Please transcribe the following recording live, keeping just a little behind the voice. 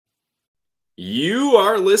You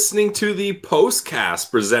are listening to the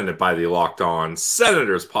Postcast presented by the Locked On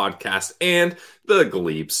Senators podcast and the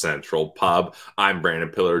Glebe Central Pub. I'm Brandon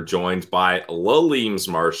Pillar, joined by Laleem's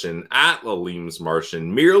Martian at Laleem's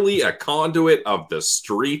Martian, merely a conduit of the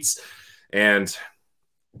streets. And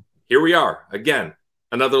here we are again,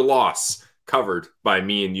 another loss covered by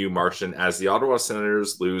me and you, Martian, as the Ottawa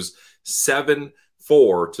Senators lose 7-4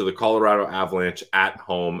 to the Colorado Avalanche at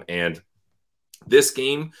home. And this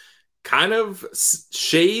game kind of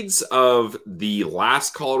shades of the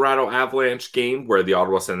last Colorado Avalanche game where the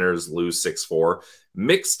Ottawa Senators lose 6-4,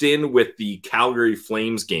 mixed in with the Calgary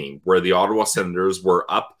Flames game where the Ottawa Senators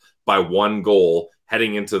were up by 1 goal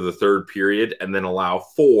heading into the third period and then allow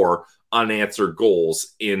 4 unanswered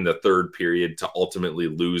goals in the third period to ultimately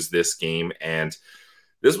lose this game. And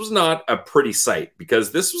this was not a pretty sight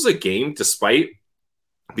because this was a game, despite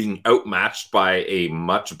being outmatched by a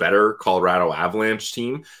much better Colorado Avalanche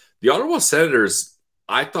team, the Ottawa Senators,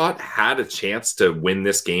 I thought, had a chance to win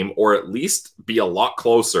this game or at least be a lot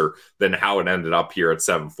closer than how it ended up here at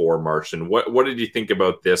 7-4, Martian. What did you think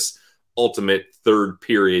about this ultimate third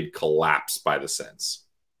period collapse by the Sens?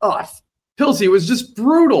 Oh, Pilsy, it was just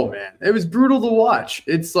brutal, man. It was brutal to watch.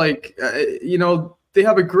 It's like, they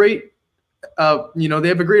have a great,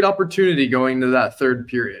 opportunity going to that third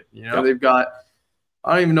period. Yep. They've got,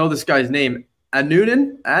 I don't even know this guy's name,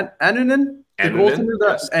 Anunen. The goaltender,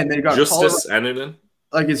 yes. And they got Justice Anunen.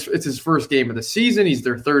 Like it's his first game of the season. He's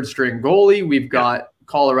their third string goalie. We've got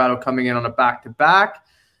Colorado coming in on a back-to-back.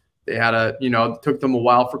 They had took them a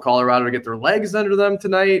while for Colorado to get their legs under them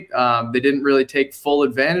tonight. They didn't really take full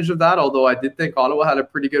advantage of that, although I did think Ottawa had a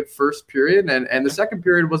pretty good first period, and the second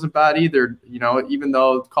period wasn't bad either. Even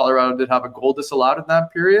though Colorado did have a goal disallowed in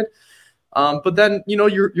that period, but then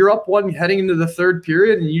you're up 1 heading into the third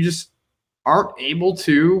period, and you just aren't able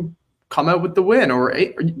to come out with the win, or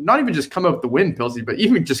not even just come out with the win, Pilsy, but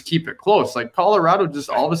even just keep it close. Like Colorado just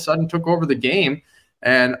all of a sudden took over the game.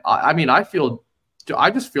 And I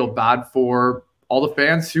just feel bad for all the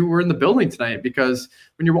fans who were in the building tonight, because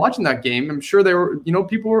when you're watching that game, I'm sure they were,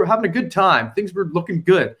 people were having a good time. Things were looking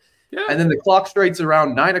good. Yeah. And then the clock strikes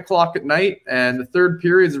around 9:00 at night and the third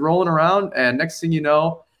period is rolling around. And next thing you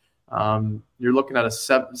know, you're looking at a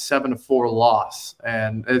 7-4 loss,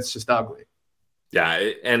 and it's just ugly. Yeah,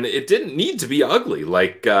 and it didn't need to be ugly.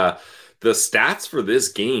 Like the stats for this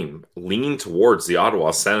game lean towards the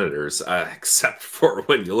Ottawa Senators, except for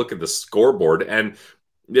when you look at the scoreboard. And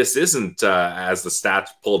this isn't, as the stats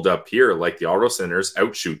pulled up here, like the Ottawa Senators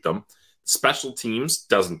outshoot them. Special teams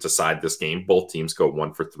doesn't decide this game. Both teams go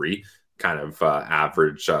 1 for 3, kind of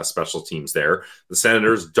average special teams there. The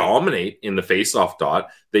Senators dominate in the faceoff dot.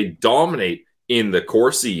 They dominate in the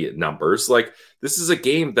Corsi numbers. Like, this is a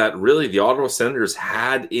game that really the Ottawa Senators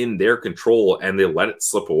had in their control, and they let it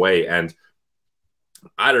slip away. And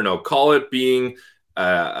I don't know, call it being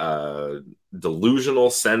a delusional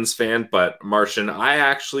Sens fan, but Martian, I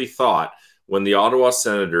actually thought when the Ottawa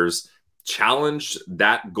Senators challenged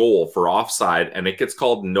that goal for offside and it gets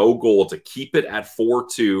called no goal to keep it at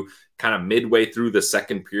 4-2 kind of midway through the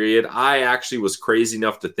second period, I actually was crazy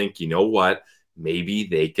enough to think, you know what, maybe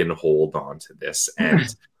they can hold on to this.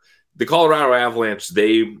 And the Colorado Avalanche,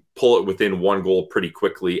 they pull it within 1 goal pretty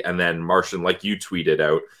quickly. And then, Martian, like you tweeted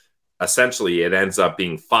out, essentially it ends up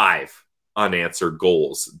being 5 unanswered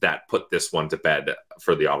goals that put this one to bed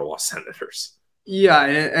for the Ottawa Senators. Yeah,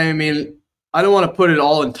 I mean, I don't want to put it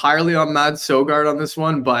all entirely on Mads Søgaard on this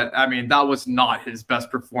one, but I mean, that was not his best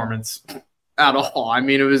performance at all.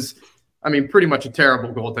 It was pretty much a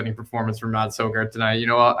terrible goaltending performance from Mads Søgaard tonight.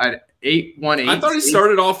 At 8-1-8. I thought he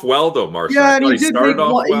started off well, though, Marshall. Yeah, and he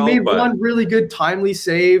made one really good timely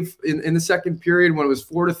save in the second period when it was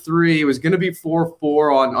 4-3. It was going to be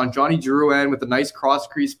 4-4 on Johnny Drouin with a nice cross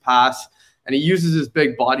crease pass, and he uses his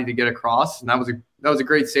big body to get across, and that was a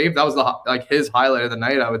great save. That was his highlight of the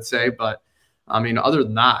night, I would say. But other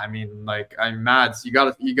than that, Mads, you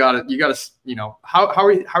gotta, how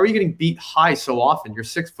are you getting beat high so often? You're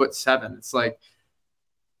 6'7". It's like,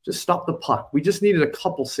 just stop the puck. We just needed a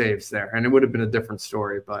couple saves there, and it would have been a different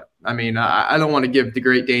story. But I don't want to give the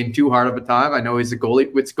Great Dane too hard of a time. I know he's a goalie.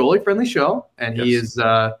 It's goalie friendly show, and yes. He is,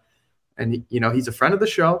 he's a friend of the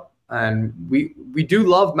show, and we do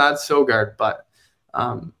love Mads Søgaard, but.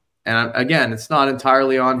 And again, it's not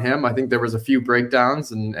entirely on him. I think there was a few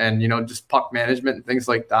breakdowns and just puck management and things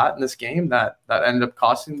like that in this game that ended up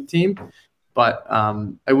costing the team. But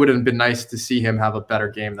it would have been nice to see him have a better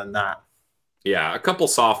game than that. Yeah, a couple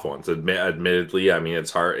soft ones. Admittedly,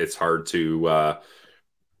 it's hard to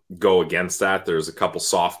go against that. There's a couple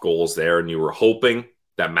soft goals there, and you were hoping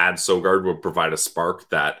that Mads Søgaard would provide a spark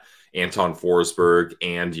that Anton Forsberg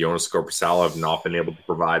and Jonas Korpisalo have not been able to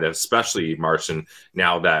provide, especially Martian,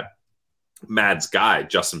 now that Mad's guy,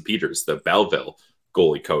 Justin Peters, the Belleville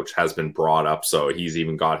goalie coach, has been brought up. So he's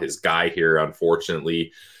even got his guy here,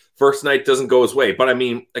 unfortunately. First night doesn't go his way. But, I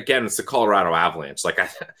mean, again, it's the Colorado Avalanche. Like,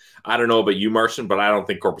 I don't know about you, Martian, but I don't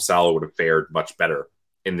think Korpisalo would have fared much better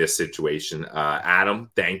in this situation.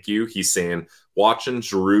 Adam, thank you. He's saying, watching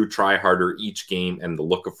Giroux try harder each game and the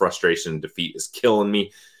look of frustration and defeat is killing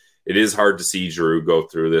me. It is hard to see Giroux go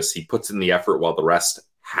through this. He puts in the effort while the rest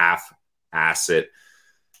half-ass it.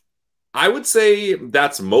 I would say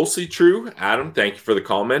that's mostly true. Adam, thank you for the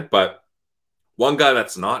comment. But one guy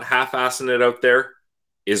that's not half-assing it out there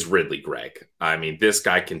is Ridley Gregg. I mean, this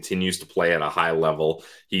guy continues to play at a high level.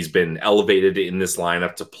 He's been elevated in this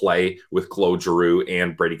lineup to play with Claude Giroux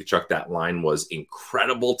and Brady Tkachuk. That line was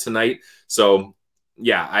incredible tonight. So,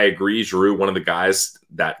 yeah, I agree. Giroux, one of the guys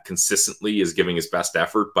that consistently is giving his best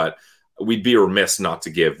effort, but we'd be remiss not to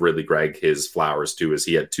give Ridley Gregg his flowers too, as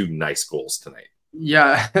he had 2 nice goals tonight.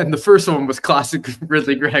 Yeah, and the first one was classic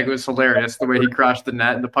Ridley Gregg. Was hilarious, the way he crashed the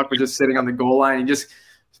net, and the puck was just sitting on the goal line. He just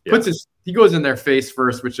he goes in their face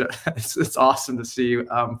first, which it's awesome to see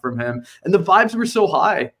from him. And the vibes were so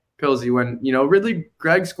high, Pilsy, when, Ridley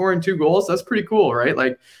Gregg scoring 2 goals. That's pretty cool, right?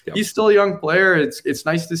 Like, he's still a young player. It's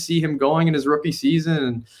nice to see him going in his rookie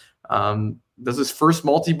season, and does his first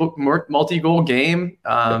multi-goal game.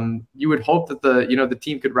 You would hope that the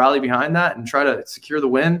team could rally behind that and try to secure the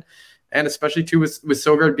win. And especially, too, with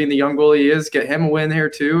Sogard being the young goalie he is, get him a win here,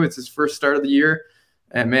 too. It's his first start of the year.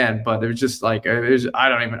 And, man, but it was just like, I'm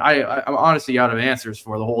honestly out of answers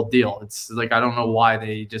for the whole deal. It's like, I don't know why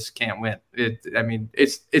they just can't win.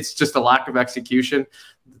 It's just a lack of execution.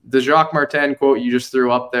 The Jacques Martin quote you just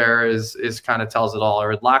threw up there is kind of tells it all,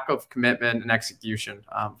 or lack of commitment and execution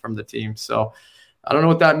from the team. So I don't know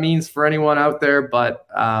what that means for anyone out there, but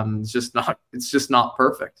it's just not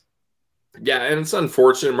perfect. Yeah, and it's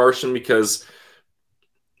unfortunate, Martian, because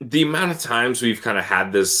the amount of times we've kind of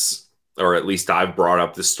had this, or at least I've brought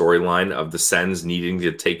up the storyline of the Sens needing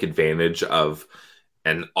to take advantage of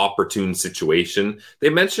an opportune situation. They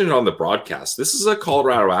mentioned it on the broadcast. This is a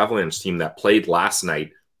Colorado Avalanche team that played last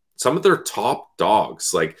night. Some of their top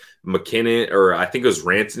dogs, like McKinnon, or I think it was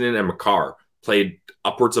Rantanen and Makar, played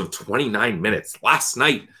upwards of 29 minutes last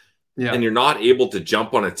night. Yeah. And you're not able to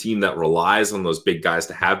jump on a team that relies on those big guys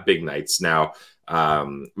to have big nights. Now,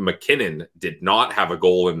 McKinnon did not have a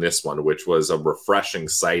goal in this one, which was a refreshing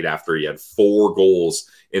sight after he had 4 goals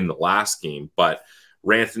in the last game. But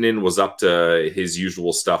Rantanen was up to his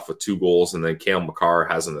usual stuff with 2 goals, and then Cale Makar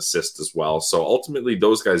has an assist as well. So ultimately,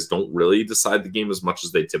 those guys don't really decide the game as much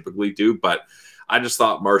as they typically do. But I just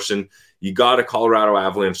thought, Martian, you got a Colorado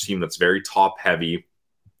Avalanche team that's very top-heavy.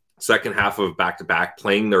 Second half of back-to-back,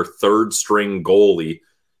 playing their third-string goalie,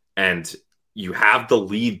 and you have the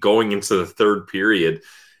lead going into the third period,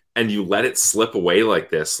 and you let it slip away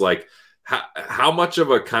like this. Like, how much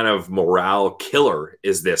of a kind of morale killer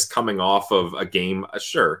is this coming off of a game?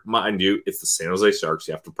 Sure, mind you, it's the San Jose Sharks.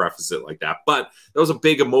 You have to preface it like that. But that was a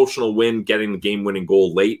big emotional win, getting the game-winning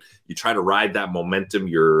goal late. You try to ride that momentum.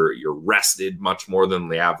 You're rested much more than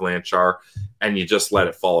the Avalanche are, and you just let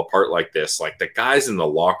it fall apart like this. Like, the guys in the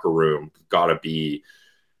locker room got to be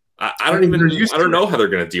 – I don't know how they're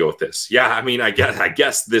going to deal with this. Yeah, I mean, I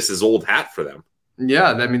guess this is old hat for them.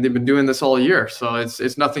 Yeah, I mean, they've been doing this all year, so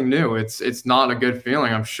it's nothing new. It's not a good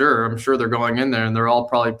feeling. I'm sure they're going in there and they're all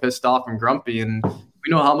probably pissed off and grumpy. And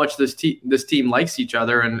we know how much this team likes each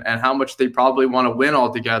other and how much they probably want to win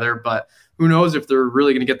all together. But who knows if they're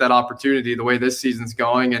really going to get that opportunity the way this season's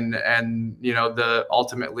going, and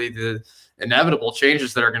ultimately the inevitable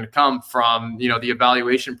changes that are going to come from the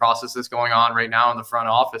evaluation process that's going on right now in the front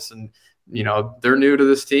office. And they're new to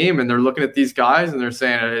this team and they're looking at these guys and they're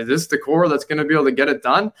saying, is this the core that's going to be able to get it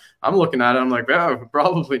done? I'm looking at it. I'm like, oh,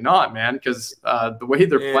 probably not, man. Because the way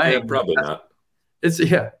they're playing, probably not. It's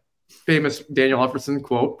famous Daniel Ufferson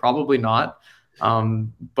quote, probably not.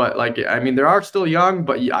 But they're are still young,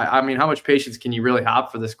 but I mean, how much patience can you really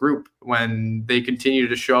have for this group when they continue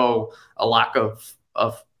to show a lack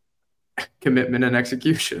of commitment and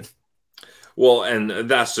execution? Well, and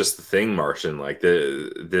that's just the thing, Martian. Like,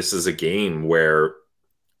 this is a game where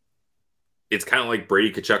it's kind of like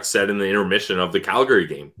Brady Tkachuk said in the intermission of the Calgary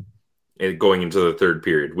game going into the third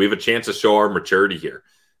period. We have a chance to show our maturity here.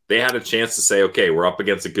 They had a chance to say, okay, we're up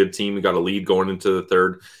against a good team. We got a lead going into the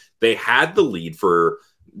third. They had the lead for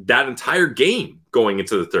that entire game going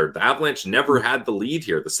into the third. The Avalanche never had the lead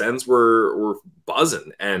here. The Sens were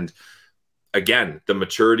buzzing. And again, the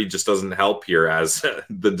maturity just doesn't help here, as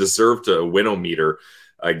the deserve to win-o-meter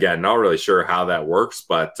Again, not really sure how that works,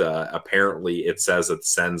 but apparently it says that the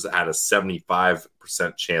Sens had a 75%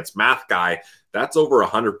 chance. Math guy, that's over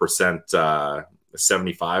 100%,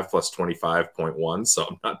 75 plus 25.1. So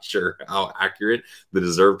I'm not sure how accurate the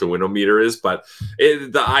deserve to win meter is, but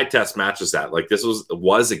the eye test matches that. Like, this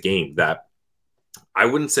was a game that I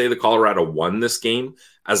wouldn't say the Colorado won this game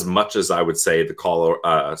as much as I would say the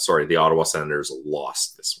Ottawa Senators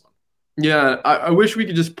lost this one. Yeah, I wish we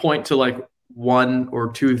could just point to like one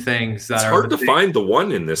or two things that it's hard to find the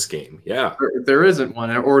one in this game. Yeah, there isn't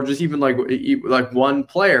one, or just even like one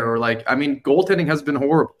player, or like, I mean, goaltending has been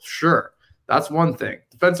horrible. Sure, that's one thing.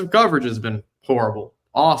 Defensive coverage has been horrible.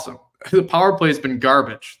 Awesome. The power play has been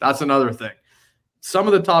garbage. That's another thing. Some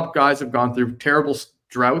of the top guys have gone through terrible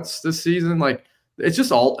droughts this season. Like, it's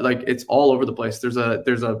just all like, it's all over the place. There's a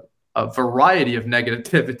variety of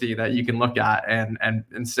negativity that you can look at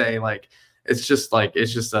and say, like, it's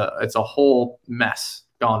a whole mess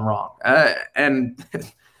gone wrong. And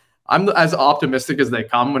I'm as optimistic as they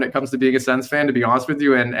come when it comes to being a Sens fan, to be honest with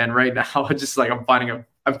you. And right now, I'm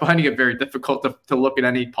finding it very difficult to look at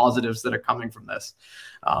any positives that are coming from this,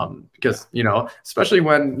 because, especially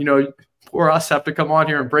when, poor us have to come on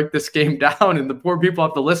here and break this game down, and the poor people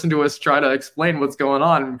have to listen to us try to explain what's going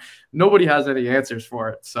on. Nobody has any answers for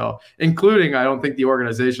it. So, including, I don't think, the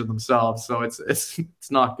organization themselves. So it's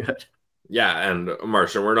not good. Yeah, and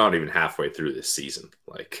Martian, we're not even halfway through this season.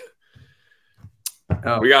 Like,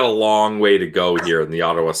 we got a long way to go here, and the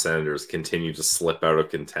Ottawa Senators continue to slip out of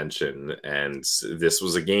contention. And this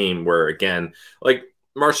was a game where, again, like,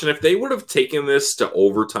 Martian, if they would have taken this to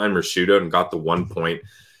overtime or shootout and got the 1 point,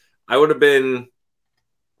 I would have been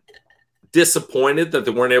disappointed that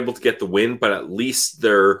they weren't able to get the win, but at least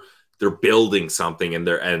they're building something, and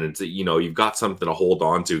it's, you've got something to hold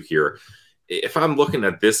on to here. If I'm looking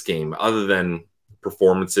at this game, other than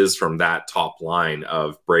performances from that top line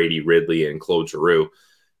of Brady, Ridley, and Claude Giroux,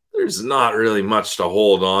 there's not really much to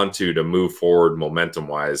hold on to move forward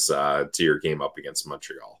momentum-wise to your game up against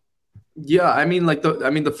Montreal. Yeah, I mean,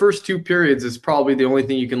 the first two periods is probably the only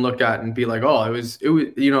thing you can look at and be like, oh, it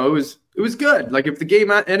was good. Like, if the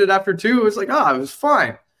game ended after two, it was like, it was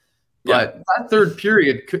fine. But that third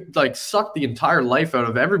period could, like, suck the entire life out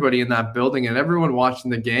of everybody in that building and everyone watching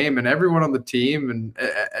the game and everyone on the team, and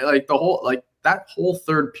that whole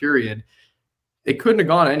third period, it couldn't have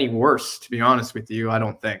gone any worse, to be honest with you. I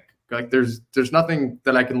don't think. Like, there's nothing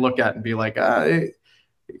that I can look at and be like,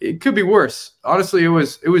 it could be worse. Honestly, it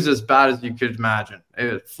was as bad as you could imagine.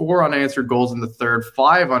 4 unanswered goals in the third,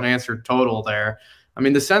 5 unanswered total there. I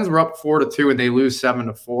mean, the Sens were up 4-2 and they lose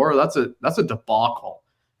 7-4. That's a debacle.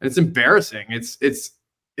 And it's embarrassing.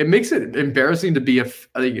 It makes it embarrassing to be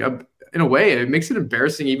in a way, it makes it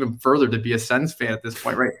embarrassing even further to be a Sens fan at this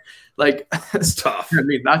point, right? Like, it's tough. I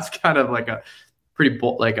mean, that's kind of like a pretty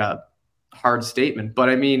a hard statement, but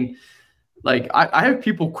I mean, like, I have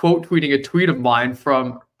people quote tweeting a tweet of mine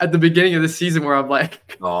from at the beginning of the season where I'm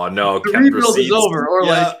like, "Oh no, the rebuild is over," or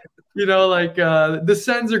the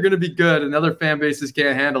Sens are going to be good and other fan bases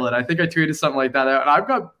can't handle it. I think I tweeted something like that. And I've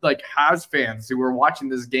got like Habs fans who were watching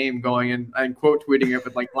this game going and quote tweeting it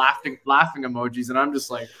with like laughing emojis. And I'm just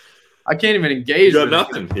like, I can't even engage with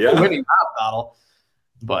nothing. It. Yeah. Winning that battle.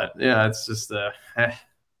 But yeah, it's just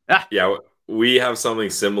Yeah, we have something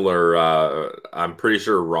similar. I'm pretty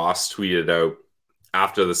sure Ross tweeted out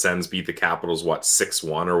after the Sens beat the Capitals,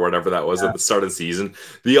 6-1 or whatever that was at the start of the season.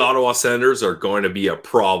 The Ottawa Senators are going to be a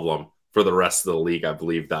problem for the rest of the league. I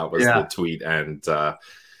believe that was the tweet. And that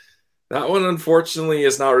one, unfortunately,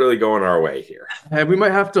 is not really going our way here. We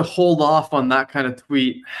might have to hold off on that kind of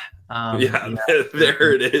tweet.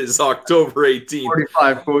 There it is, October 18th.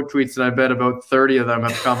 45 quote tweets, and I bet about 30 of them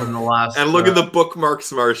have come in the last. And look at the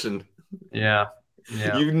bookmarks, Martian. Yeah.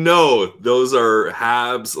 Those are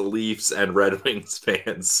Habs, Leafs, and Red Wings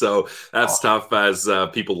fans. So that's tough as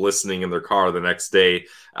people listening in their car the next day.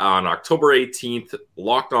 On October 18th,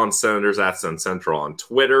 Locked On Senators at Sen Central on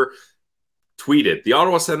Twitter tweeted, the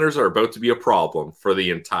Ottawa Senators are about to be a problem for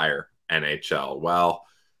the entire NHL. Well,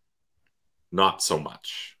 not so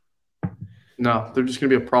much. No, they're just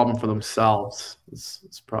going to be a problem for themselves.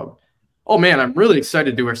 It's a problem. Oh, man, I'm really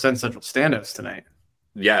excited to do our Sen Central standouts tonight.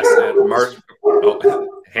 Yes, and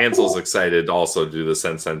Hansel's excited to also do the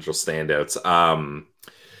Sen Central standouts.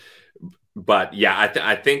 But yeah,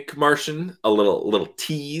 I think, Martian, a little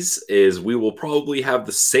tease is we will probably have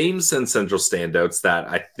the same Sen Central standouts that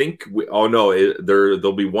I think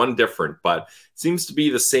there'll be one different, but it seems to be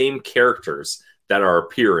the same characters that are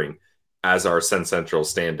appearing as our Sen Central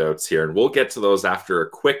standouts here. And we'll get to those after a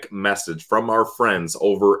quick message from our friends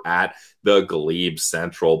over at the Glebe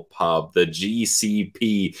Central Pub, the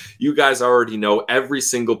GCP. You guys already know every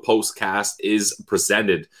single postcast is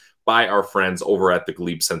presented by our friends over at the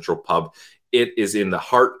Glebe Central Pub. It is in the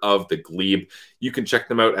heart of the Glebe. You can check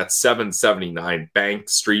them out at 779 Bank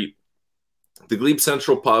Street. The Glebe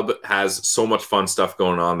Central Pub has so much fun stuff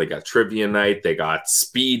going on. They got trivia night. They got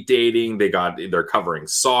speed dating. They're covering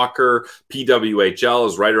soccer. PWHL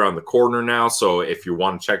is right around the corner now. So if you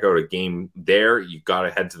want to check out a game there, you got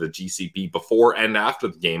to head to the GCP before and after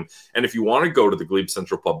the game. And if you want to go to the Glebe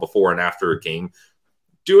Central Pub before and after a game,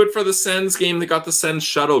 do it for the Sens game. They got the Sens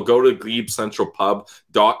shuttle. Go to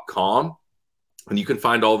glebecentralpub.com and you can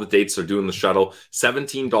find all the dates they're doing the shuttle.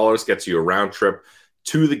 $17 gets you a round trip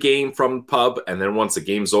to the game from the pub, and then once the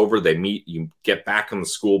game's over, you get back on the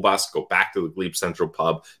school bus, go back to the Glebe Central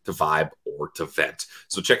Pub to vibe or to vent.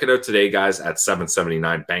 So check it out today, guys, at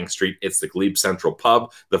 779 Bank Street. It's the Glebe Central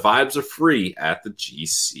Pub. The vibes are free at the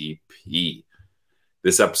GCP.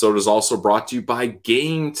 This episode is also brought to you by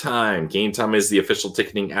Game Time. Game Time is the official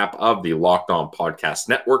ticketing app of the Locked On Podcast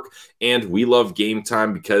Network, and we love Game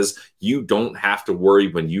Time because you don't have to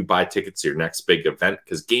worry when you buy tickets to your next big event,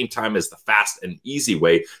 because Game Time is the fast and easy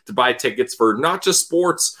way to buy tickets for not just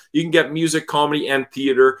sports. You can get music, comedy, and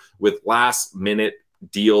theater with last-minute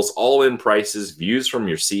deals, all-in prices, views from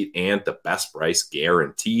your seat, and the best price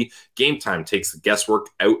guarantee. Game Time takes the guesswork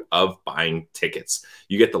out of buying tickets.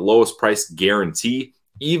 You get the lowest price guarantee,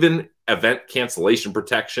 even event cancellation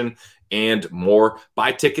protection, and more.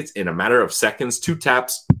 Buy tickets in a matter of seconds, 2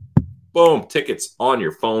 taps, boom, tickets on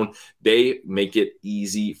your phone. They make it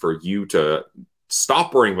easy for you to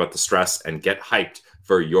stop worrying about the stress and get hyped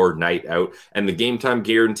for your night out. And the Game Time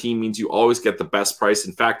guarantee means you always get the best price.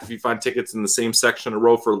 In fact, if you find tickets in the same section in a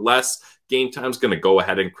row for less, Game Time's going to go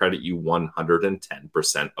ahead and credit you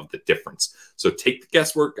 110% of the difference. So take the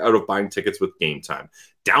guesswork out of buying tickets with Game Time.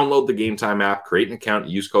 Download the Game Time app, create an account,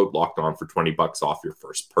 and use code LOCKEDON for $20 off your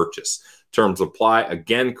first purchase. Terms apply.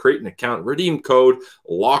 Again, create an account, redeem code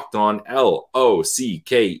LOCKEDON,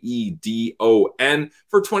 LOCKEDON,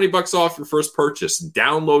 for $20 off your first purchase.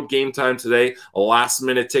 Download Game Time today. Last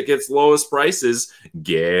minute tickets, lowest prices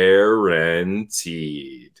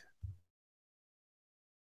guaranteed.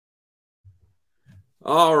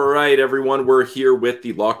 All right, everyone, we're here with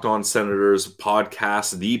the Locked On Senators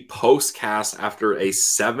podcast, the postcast after a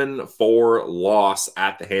 7-4 loss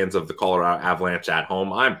at the hands of the Colorado Avalanche at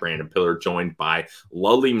home. I'm Brandon Pillar, joined by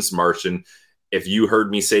Laleems Martian. If you heard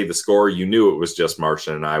me say the score, you knew it was just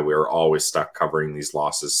Martian and I. We were always stuck covering these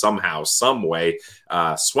losses somehow, some way.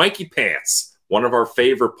 Swanky Pants, one of our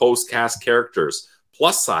favorite postcast characters.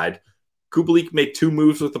 Plus side, Kubalik made 2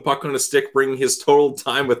 moves with the puck on the stick, bringing his total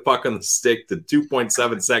time with puck on the stick to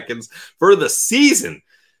 2.7 seconds for the season.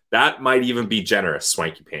 That might even be generous,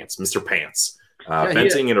 Swanky Pants. Mr. Pants.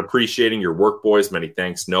 Venting and appreciating your work, boys. Many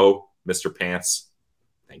thanks. No, Mr. Pants,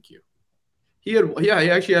 thank you. He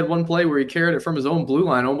actually had one play where he carried it from his own blue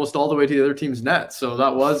line almost all the way to the other team's net. So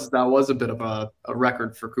that was a bit of a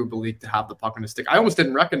record for Kubalik to have the puck on his stick. I almost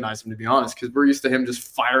didn't recognize him, to be honest, because we're used to him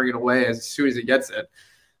just firing it away as soon as he gets it.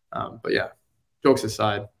 But yeah, jokes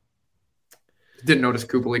aside, didn't notice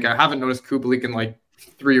Kubalik. I haven't noticed Kubalik in like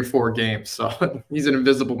 3 or 4 games. So he's an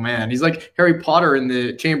invisible man. He's like Harry Potter in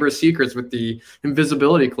the Chamber of Secrets with the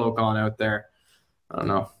invisibility cloak on out there. I don't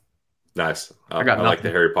know. Nice. I like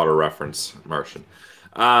the Harry Potter reference, Martian.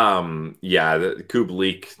 The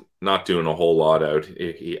Kubalik not doing a whole lot out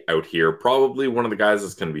here. Probably one of the guys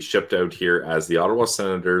that's going to be shipped out here, as the Ottawa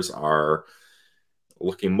Senators are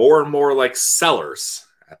looking more and more like sellers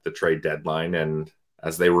at the trade deadline, and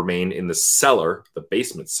as they remain in the cellar, the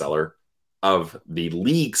basement cellar of the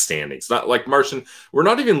league standings. Not like Martian, we're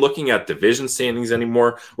not even looking at division standings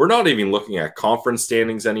anymore. We're not even looking at conference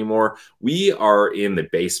standings anymore. We are in the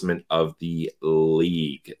basement of the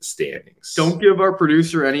league standings. Don't give our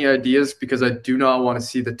producer any ideas, because I do not want to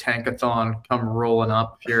see the tankathon come rolling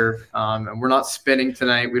up here. And we're not spinning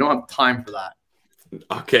tonight. We don't have time for that.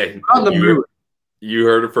 Okay. You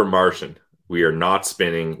heard it from Martian. We are not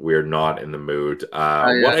spinning. We are not in the mood. What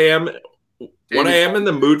I am in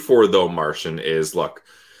the mood for, though, Martian, is, look,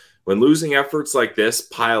 when losing efforts like this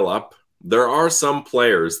pile up, there are some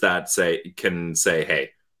players that can say, hey,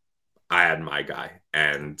 I had my guy.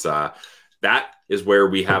 And that is where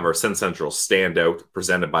we have our Sen Central standout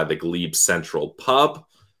presented by the Glebe Central Pub.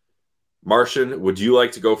 Martian, would you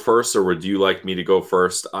like to go first, or would you like me to go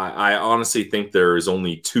first? I honestly think there is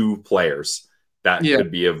only 2 players that could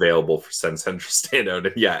be available for Sen Central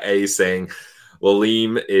standout. And A saying,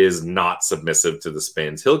 Lalim is not submissive to the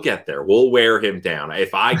spins. He'll get there. We'll wear him down.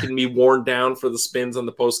 If I can be worn down for the spins on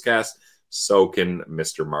the postcast, so can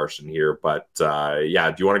Mr. Martian here. But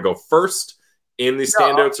yeah, do you want to go first in the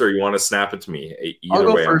standouts, or you want to snap it to me?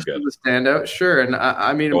 Either way, first I'm good. In the standout, sure. And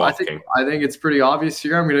I mean, I think it's pretty obvious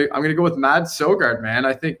here. I'm gonna go with Matt Sogard, man.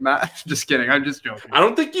 I think Matt. Just kidding. I'm just joking. I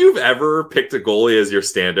don't think you've ever picked a goalie as your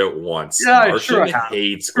standout once. Yeah, Martian sure I have.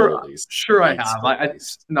 hates goalies. Sure, I have.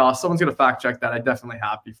 No, someone's gonna fact check that. I definitely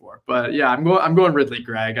have before. But yeah, I'm going Ridley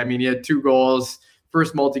Gregg. I mean, he had 2 goals.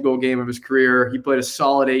 First multi-goal game of his career. He played a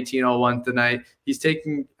solid 18-01 tonight. He's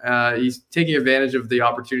taking advantage of the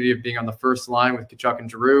opportunity of being on the first line with Tkachuk and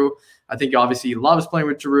Giroux. I think obviously he loves playing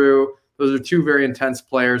with Giroux. Those are 2 very intense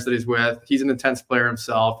players that he's with. He's an intense player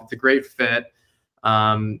himself. It's a great fit.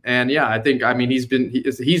 And yeah,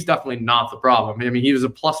 he's definitely not the problem. I mean, he was a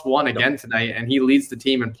 +1 again tonight, and he leads the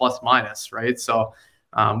team in plus minus, right? So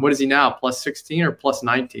what is he now? +16 or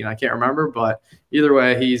 +19? I can't remember, but either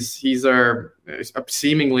way, he's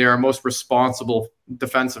seemingly our most responsible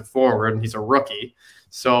defensive forward, and he's a rookie.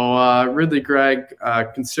 So Ridley Gregg,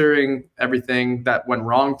 considering everything that went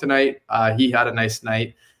wrong tonight, he had a nice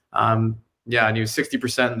night. Yeah, and he was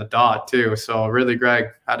 60% in the dot too. So Ridley Gregg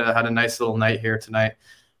had a nice little night here tonight.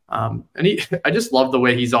 And I just love the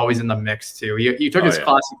way he's always in the mix too. He took his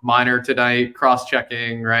classic minor tonight,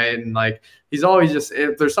 cross-checking, right? And like, he's always just,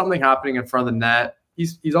 if there's something happening in front of the net,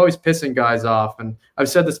 he's always pissing guys off. And I've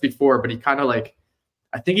said this before, but he kind of like,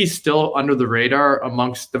 I think he's still under the radar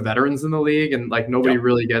amongst the veterans in the league. And like, nobody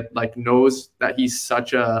really knows that he's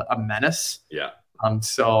such a menace. Yeah.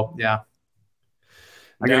 So yeah.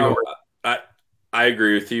 I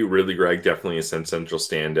agree with you. Ridley Gregg definitely is a central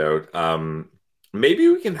standout. Maybe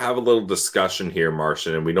we can have a little discussion here,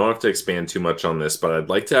 Martian, and we don't have to expand too much on this, but I'd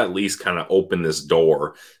like to at least kind of open this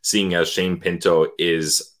door, seeing as Shane Pinto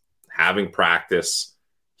is having practice.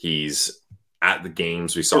 He's at the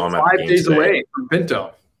games. We saw him at the games 5 days away from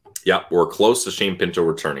Pinto. Yeah, we're close to Shane Pinto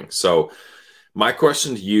returning. So my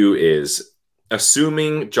question to you is,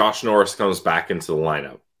 assuming Josh Norris comes back into the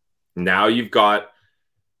lineup, now you've got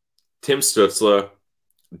Tim Stützle,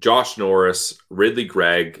 Josh Norris, Ridley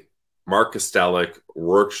Gregg, Mark Kostelic,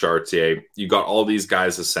 Rourke Chartier. You got all these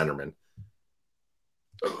guys as centermen.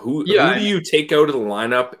 Who do you take out of the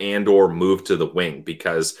lineup and or move to the wing?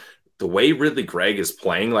 Because the way Ridley Gregg is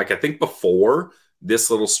playing, like I think before this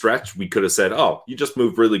little stretch, we could have said, oh, you just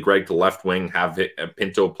move Ridley Gregg to left wing, have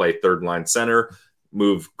Pinto play third line center,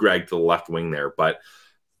 move Gregg to the left wing there. But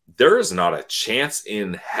there is not a chance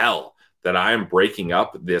in hell that I am breaking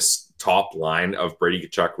up this top line of Brady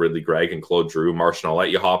Tkachuk, Ridley Gregg, and Claude Giroux. Martian, I'll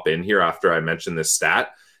let you hop in here after I mention this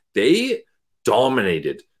stat. They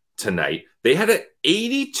dominated tonight. They had an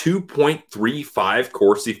 82.35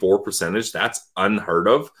 Corsi for percentage. That's unheard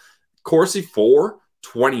of. Corsi for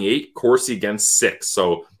 28, Corsi against 6.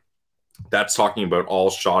 So that's talking about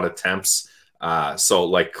all shot attempts. So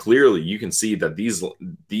like clearly you can see that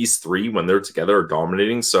these 3, when they're together, are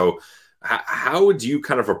dominating. So how would you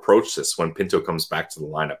kind of approach this when Pinto comes back to the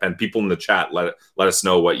lineup? And people in the chat, let us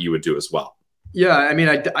know what you would do as well. Yeah, I mean,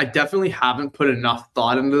 I definitely haven't put enough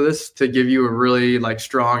thought into this to give you a really like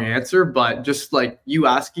strong answer. But just like you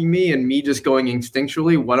asking me and me just going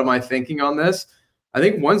instinctually, what am I thinking on this? I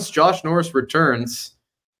think once Josh Norris returns,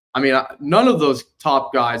 I mean, none of those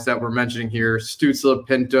top guys that we're mentioning here, Stützle,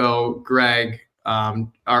 Pinto, Gregg,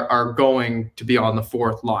 are going to be on the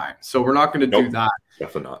 4th line. So we're not going to do that.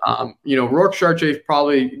 Definitely not. Rourke Chartier is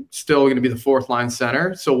probably still going to be the 4th line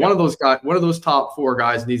center. So one of those top 4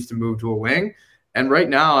 guys needs to move to a wing. And right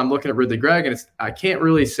now I'm looking at Ridley Gregg, and I can't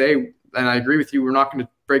really say, and I agree with you, we're not going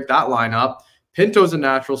to break that line up. Pinto's a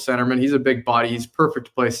natural centerman. He's a big body. He's perfect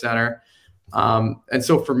to play center. And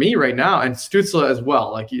so for me right now, and Stützle as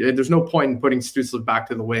well, like there's no point in putting Stützle back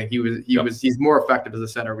to the wing. He's more effective as a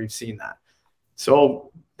center. We've seen that.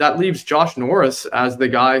 So that leaves Josh Norris as the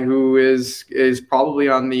guy who is probably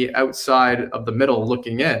on the outside of the middle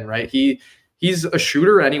looking in, right? He's a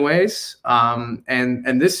shooter anyways.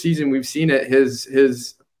 And this season we've seen it,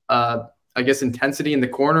 his I guess intensity in the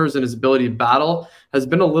corners and his ability to battle has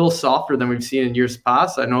been a little softer than we've seen in years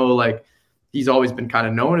past. I know like he's always been kind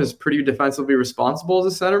of known as pretty defensively responsible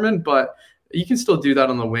as a centerman, but you can still do that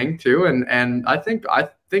on the wing too. And I think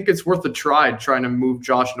it's worth a try trying to move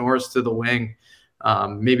Josh Norris to the wing.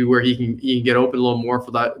 Maybe where he can get open a little more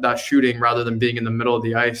for that shooting rather than being in the middle of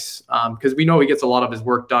the ice. Because we know he gets a lot of his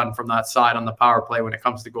work done from that side on the power play when it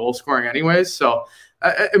comes to goal scoring anyways. So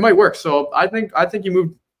it might work. So I think you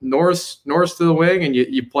move Norris to the wing and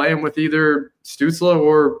you play him with either Stützle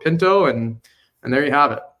or Pinto and there you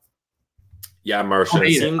have it. Yeah, Martian.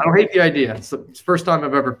 I don't hate the idea. It's the first time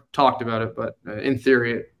I've ever talked about it, but in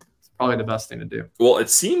theory, it's probably the best thing to do. Well, it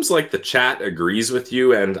seems like the chat agrees with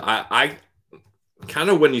you, and I kind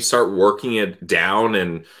of, when you start working it down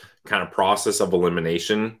and kind of process of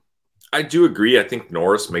elimination, I do agree. I think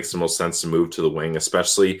Norris makes the most sense to move to the wing,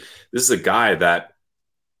 especially this is a guy that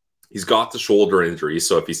he's got the shoulder injury.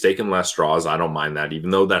 So if he's taking less draws, I don't mind that,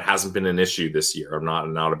 even though that hasn't been an issue this year.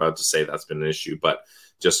 I'm not about to say that's been an issue, but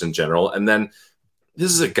just in general. And then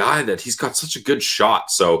this is a guy that he's got such a good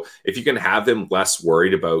shot. So if you can have him less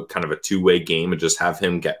worried about kind of a two-way game and just have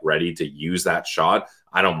him get ready to use that shot,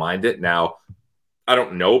 I don't mind it. Now, I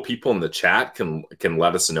don't know. People in the chat can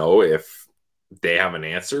let us know if they have an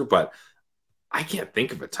answer, but I can't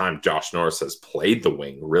think of a time Josh Norris has played the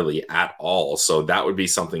wing really at all. So that would be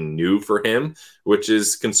something new for him, which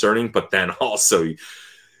is concerning. But then also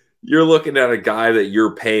you're looking at a guy that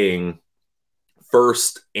you're paying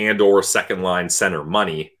first and or second line center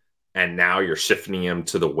money, and now you're shifting him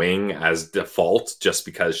to the wing as default just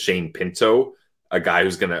because Shane Pinto, a guy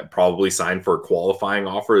who's going to probably sign for a qualifying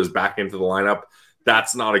offer, is back into the lineup.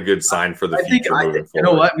 That's not a good sign for the future moving forward. You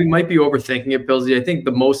know what? We might be overthinking it, Billsy. I think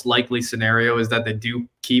the most likely scenario is that they do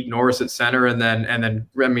keep Norris at center, and then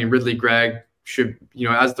I mean, Ridley Gregg should,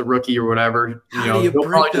 as the rookie or whatever. How do you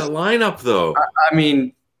break that lineup though? I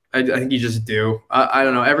mean, I think you just do. I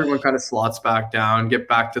don't know. Everyone kind of slots back down, get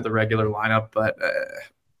back to the regular lineup, but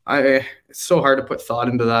it's so hard to put thought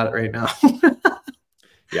into that right now.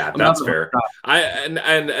 Yeah, that's fair.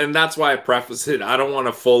 And that's why I preface it. I don't want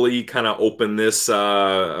to fully kind of open this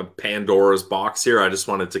Pandora's box here. I just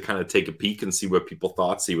wanted to kind of take a peek and see what people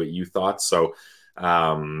thought, see what you thought. So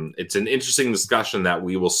it's an interesting discussion that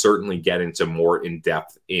we will certainly get into more in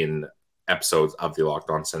depth in episodes of the Locked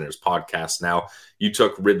On Senators podcast. Now, you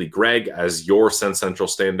took Ridley Gregg as your Sen Central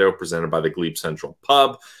standout, presented by the Glebe Central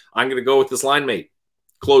Pub. I'm going to go with this line mate,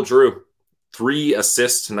 Claude Giroux. 3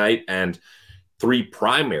 assists tonight and 3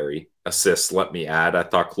 primary assists, let me add. I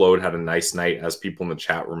thought Claude had a nice night, as people in the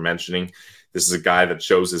chat were mentioning. This is a guy that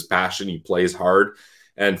shows his passion. He plays hard,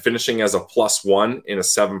 and finishing as a +1 in a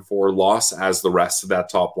 7-4 loss, as the rest of that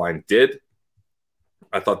top line did.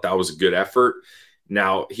 I thought that was a good effort.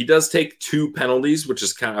 Now, he does take 2 penalties, which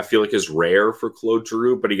is kind of, I feel like, is rare for Claude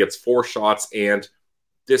Giroux, but he gets 4 shots, and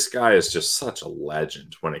this guy is just such a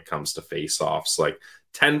legend when it comes to faceoffs. Like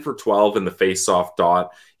 10 for 12 in the faceoff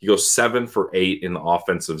dot. He goes 7 for 8 in the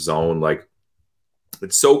offensive zone. Like,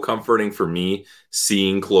 it's so comforting for me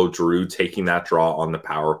seeing Claude Giroux taking that draw on the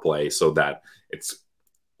power play, so that it's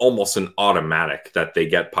almost an automatic that they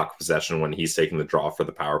get puck possession when he's taking the draw for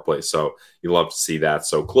the power play. So you love to see that.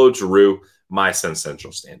 So Claude Giroux, my Sen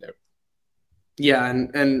Central standout. Yeah,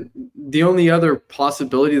 and the only other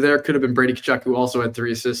possibility there could have been Brady Tkachuk, who also had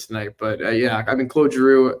 3 assists tonight. But yeah, I mean, Claude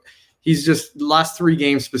Giroux, he's just last 3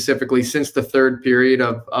 games specifically since the third period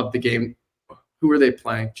of the game. Who were they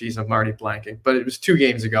playing? Jeez, I'm already blanking. But it was 2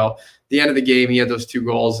 games ago. The end of the game, he had those 2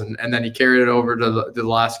 goals, and then he carried it over to the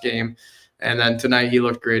last game. And then tonight, he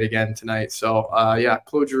looked great again tonight. So, yeah,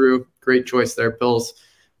 Claude Giroux, great choice there, Bills.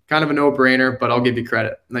 Kind of a no-brainer, but I'll give you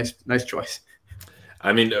credit. Nice choice.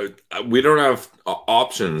 I mean, we don't have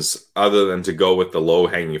options other than to go with the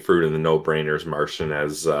low-hanging fruit and the no-brainers, Martian,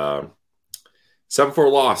 as 7-4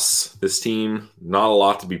 loss. This team, not a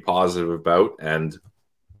lot to be positive about. And,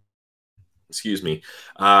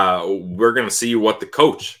 we're going to see what the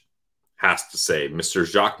coach has to say. Mr.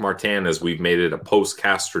 Jacques Martin, as we've made it a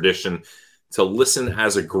Postcast tradition to listen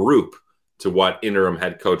as a group to what interim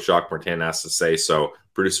head coach Jacques Martin has to say. So,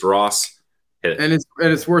 producer Ross, hit it. And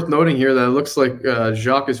it's worth noting here that it looks like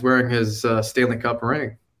Jacques is wearing his Stanley Cup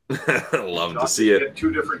ring. Love to see it.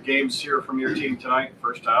 2 different games here from your team tonight,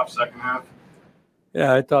 first half, second half.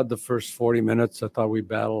 Yeah, I thought the first 40 minutes, I thought we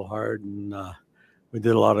battled hard, and we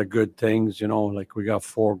did a lot of good things, like we got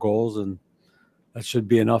 4 goals, and that should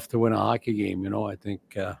be enough to win a hockey game. I think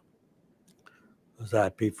I was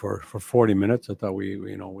happy for 40 minutes. I thought we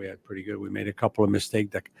had pretty good. We made a couple of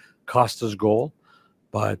mistakes that cost us goal,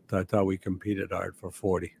 but I thought we competed hard for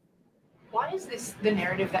 40. Why is this the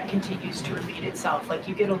narrative that continues to repeat itself? Like,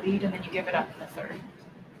 you get a lead and then you give it up in the third.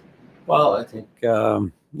 Well, I think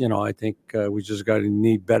we just got to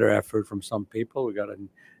need better effort from some people. We got to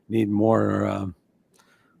need more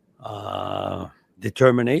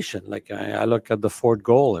determination. Like I look at the 4th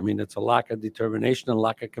goal. I mean, it's a lack of determination and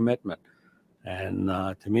lack of commitment. And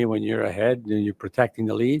to me, when you're ahead and you're protecting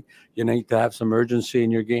the lead, you need to have some urgency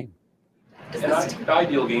in your game. An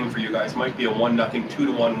ideal game for you guys might be a 1-0,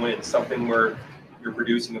 2-1 win, something where you're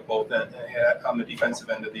producing at both on the defensive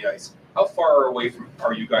end of the ice. How far away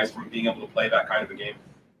are you guys from being able to play that kind of a game?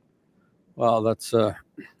 Well, that's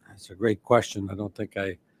it's a great question. I don't think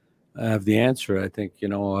I have the answer. I think,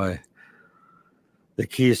 the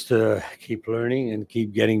key is to keep learning and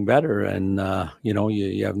keep getting better. And,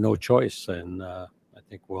 you have no choice. And I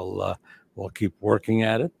think we'll keep working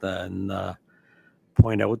at it and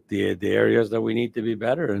point out the areas that we need to be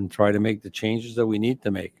better and try to make the changes that we need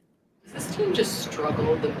to make. Does this team just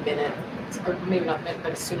struggle the minute, or maybe not minute,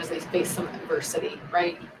 but as soon as they face some adversity,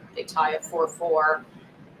 right? They tie at 4-4.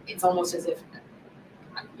 It's almost as if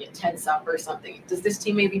you tense up or something. Does this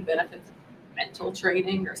team maybe benefit from mental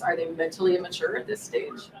training, or are they mentally immature at this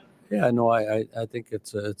stage? Yeah, no, I think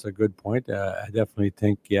it's a good point. I definitely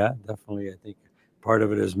think, I think part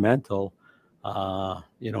of it is mental.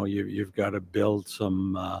 You've got to build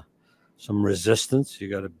some resistance. You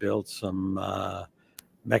got to build some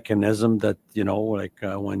mechanism that,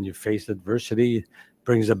 when you face adversity,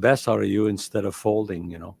 brings the best out of you instead of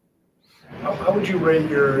folding, How would you rate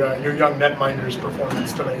your young netminder's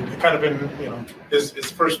performance tonight? It kind of been, his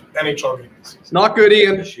first NHL game this season. Not good,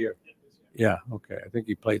 Ian. this year. Yeah, okay. I think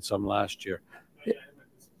he played some last year.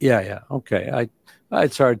 Yeah. Okay.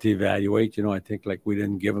 It's hard to evaluate. I think we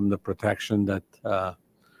didn't give him the protection that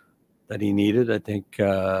he needed. I think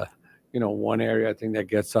one area I think that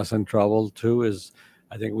gets us in trouble too is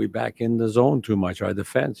I think we back in the zone too much. Our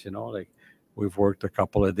defense, we've worked a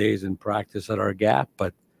couple of days in practice at our gap,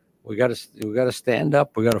 but we got to stand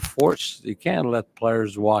up. We got to force. You can't let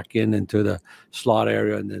players walk into the slot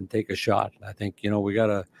area and then take a shot. I think we got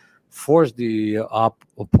to force the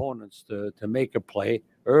opponents to make a play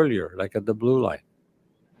earlier, like at the blue line.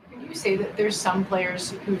 When you say that there's some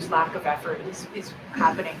players whose lack of effort is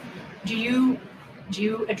happening, do you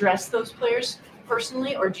address those players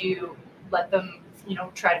personally, or do you let them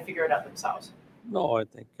try to figure it out themselves? No, I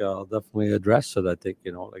think I'll definitely address it. I think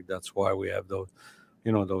that's why we have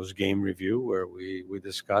those game review where we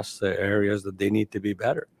discuss the areas that they need to be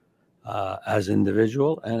better as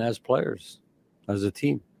individual and as players, as a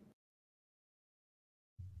team.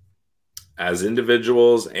 As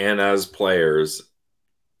individuals and as players,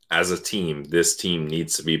 as a team, this team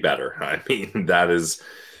needs to be better. I mean, that is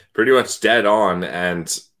pretty much dead on.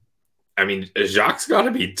 And I mean, Jacques got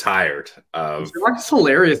to be tired of. Jacques is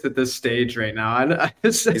hilarious at this stage right now.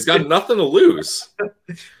 He's got nothing to lose.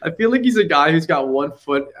 I feel like he's a guy who's got one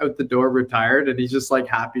foot out the door, retired, and he's just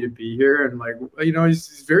happy to be here. And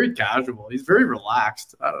he's very casual. He's very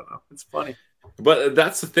relaxed. I don't know. It's funny. But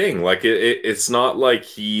that's the thing. It's not like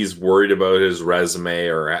he's worried about his resume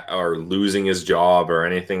or losing his job or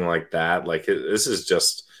anything like that. This is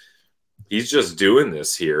just he's just doing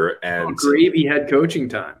this here and gravy head coaching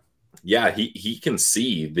time. Yeah, he can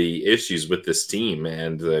see the issues with this team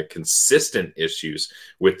and the consistent issues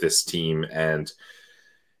with this team, and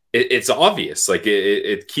it's obvious.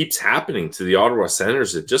 It keeps happening to the Ottawa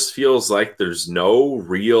Senators. It just feels like there's no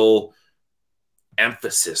real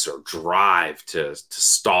emphasis or drive to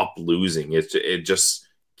stop losing. It just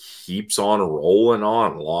keeps on rolling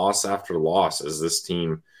on, loss after loss, as this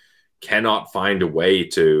team cannot find a way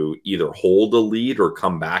to either hold a lead or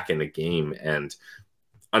come back in a game. And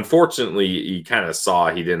unfortunately, you kind of saw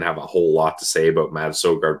he didn't have a whole lot to say about Matt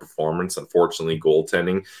Sogard's performance. Unfortunately,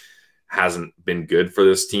 goaltending hasn't been good for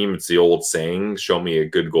this team. It's the old saying, show me a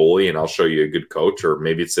good goalie and I'll show you a good coach. Or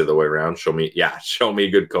maybe it's the other way around. Show me a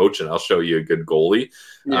good coach and I'll show you a good goalie.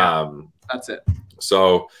 Yeah, that's it.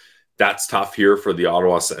 So that's tough here for the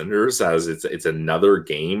Ottawa Senators, as it's another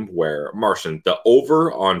game where, Martian, the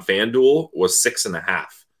over on FanDuel was 6.5.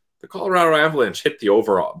 The Colorado Avalanche hit the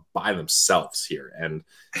over by themselves here. And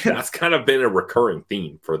that's kind of been a recurring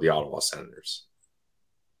theme for the Ottawa Senators.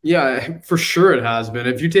 Yeah, for sure it has been.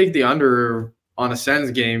 If you take the under on a Sens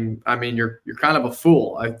game, I mean, you're kind of a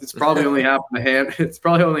fool. It's probably only happened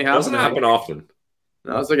Doesn't happen often.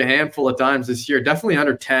 No, it's a handful of times this year. Definitely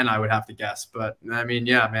under 10, I would have to guess. But I mean,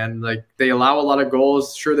 yeah, man, they allow a lot of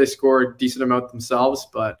goals. Sure, they score a decent amount themselves,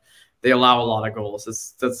 but they allow a lot of goals.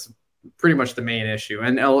 That's pretty much the main issue.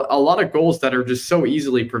 And a lot of goals that are just so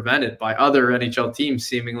easily prevented by other NHL teams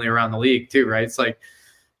seemingly around the league too, right? It's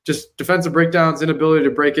just defensive breakdowns, inability to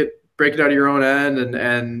break it out of your own end,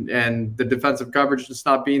 and the defensive coverage just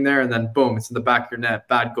not being there, and then boom, it's in the back of your net.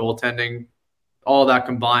 Bad goaltending, all that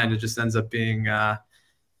combined, it just ends up being a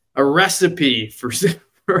recipe for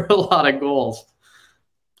a lot of goals.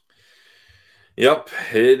 Yep,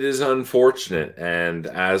 it is unfortunate. And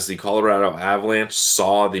as the Colorado Avalanche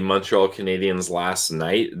saw the Montreal Canadiens last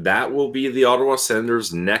night, that will be the Ottawa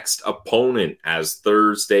Senators' next opponent, as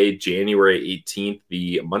Thursday, January 18th,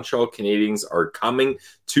 the Montreal Canadiens are coming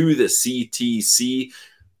to the CTC.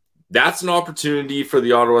 that's an opportunity for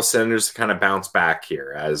the Ottawa Senators to kind of bounce back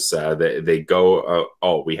here as they go.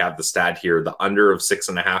 We have the stat here. The under of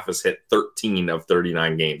 6.5 has hit 13 of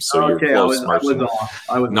 39 games. So you're close, Marshall.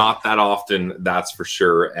 I was not that often, that's for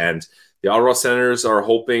sure. And the Ottawa Senators are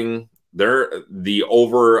hoping the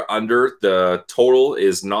over-under, the total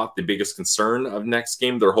is not the biggest concern of next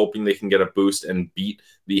game. They're hoping they can get a boost and beat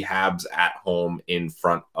the Habs at home in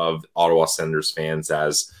front of Ottawa Senators fans,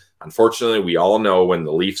 as unfortunately, we all know when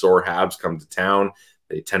the Leafs or Habs come to town,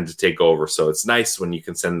 they tend to take over. So it's nice when you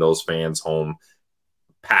can send those fans home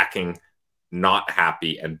packing, not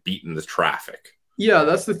happy, and beating the traffic. Yeah,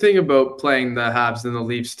 that's the thing about playing the Habs and the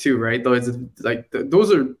Leafs too, right?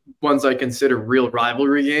 Those are ones I consider real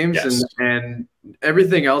rivalry games, yes. and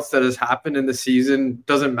everything else that has happened in the season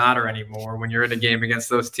doesn't matter anymore when you're in a game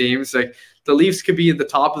against those teams. Like the Leafs could be at the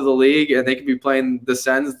top of the league and they could be playing the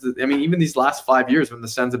Sens. I mean, even these last 5 years when the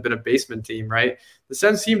Sens have been a basement team, right? The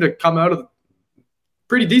Sens seem to come out of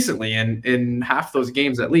pretty decently in half those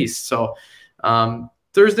games at least. So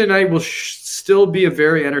Thursday night will still be a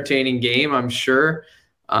very entertaining game, I'm sure.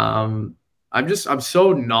 I'm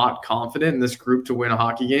so not confident in this group to win a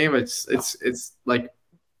hockey game. It's like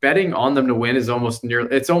betting on them to win is almost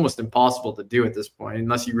impossible to do at this point,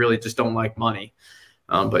 unless you really just don't like money.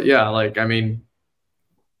 But yeah,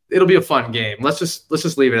 it'll be a fun game. Let's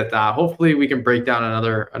just leave it at that. Hopefully we can break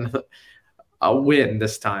down a win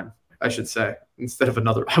this time, I should say, instead of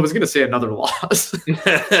another. I was going to say another loss.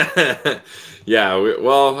 Yeah,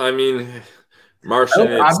 Martian.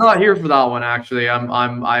 I'm not here for that one. Actually,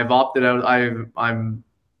 I've opted out. I'm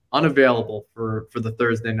unavailable for the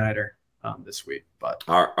Thursday nighter this week. But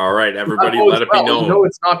all right, everybody, let it be known. No,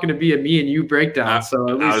 it's not going to be a me and you breakdown.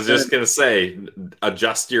 I was just going to say,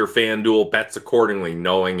 adjust your FanDuel bets accordingly,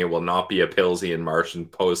 knowing it will not be a Pilsy and Martian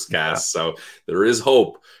postcast. Yeah. So there is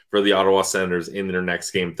hope for the Ottawa Senators in their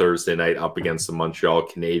next game Thursday night up against the Montreal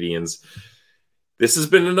Canadiens. This has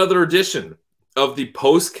been another edition of the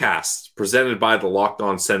Postcast presented by the Locked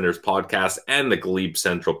On Senators podcast and the Glebe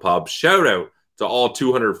Central Pub. Shout out to all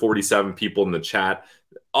 247 people in the chat.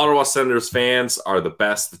 Ottawa Senators fans are the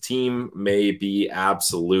best. The team may be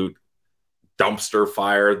absolute dumpster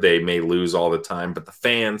fire. They may lose all the time, but the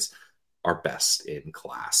fans are best in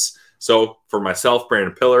class. So for myself,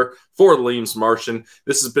 Brandon Pillar, for the Leams Martian,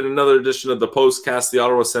 this has been another edition of the Postcast. The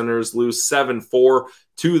Ottawa Senators lose 7-4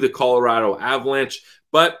 to the Colorado Avalanche,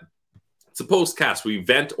 but it's a Postcast. We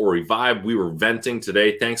vent or we vibe. We were venting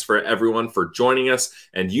today. Thanks for everyone for joining us.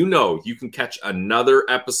 And you can catch another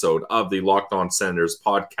episode of the Locked On Senators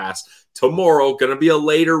podcast tomorrow. Going to be a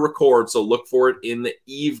later record, so look for it in the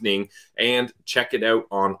evening and check it out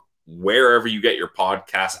on wherever you get your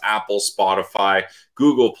podcasts, Apple, Spotify,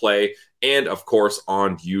 Google Play, and of course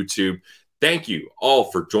on YouTube. Thank you all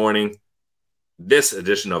for joining this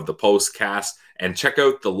edition of the Postcast, and check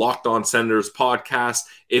out the Locked On Senators podcast.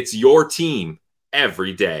 It's your team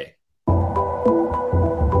every day.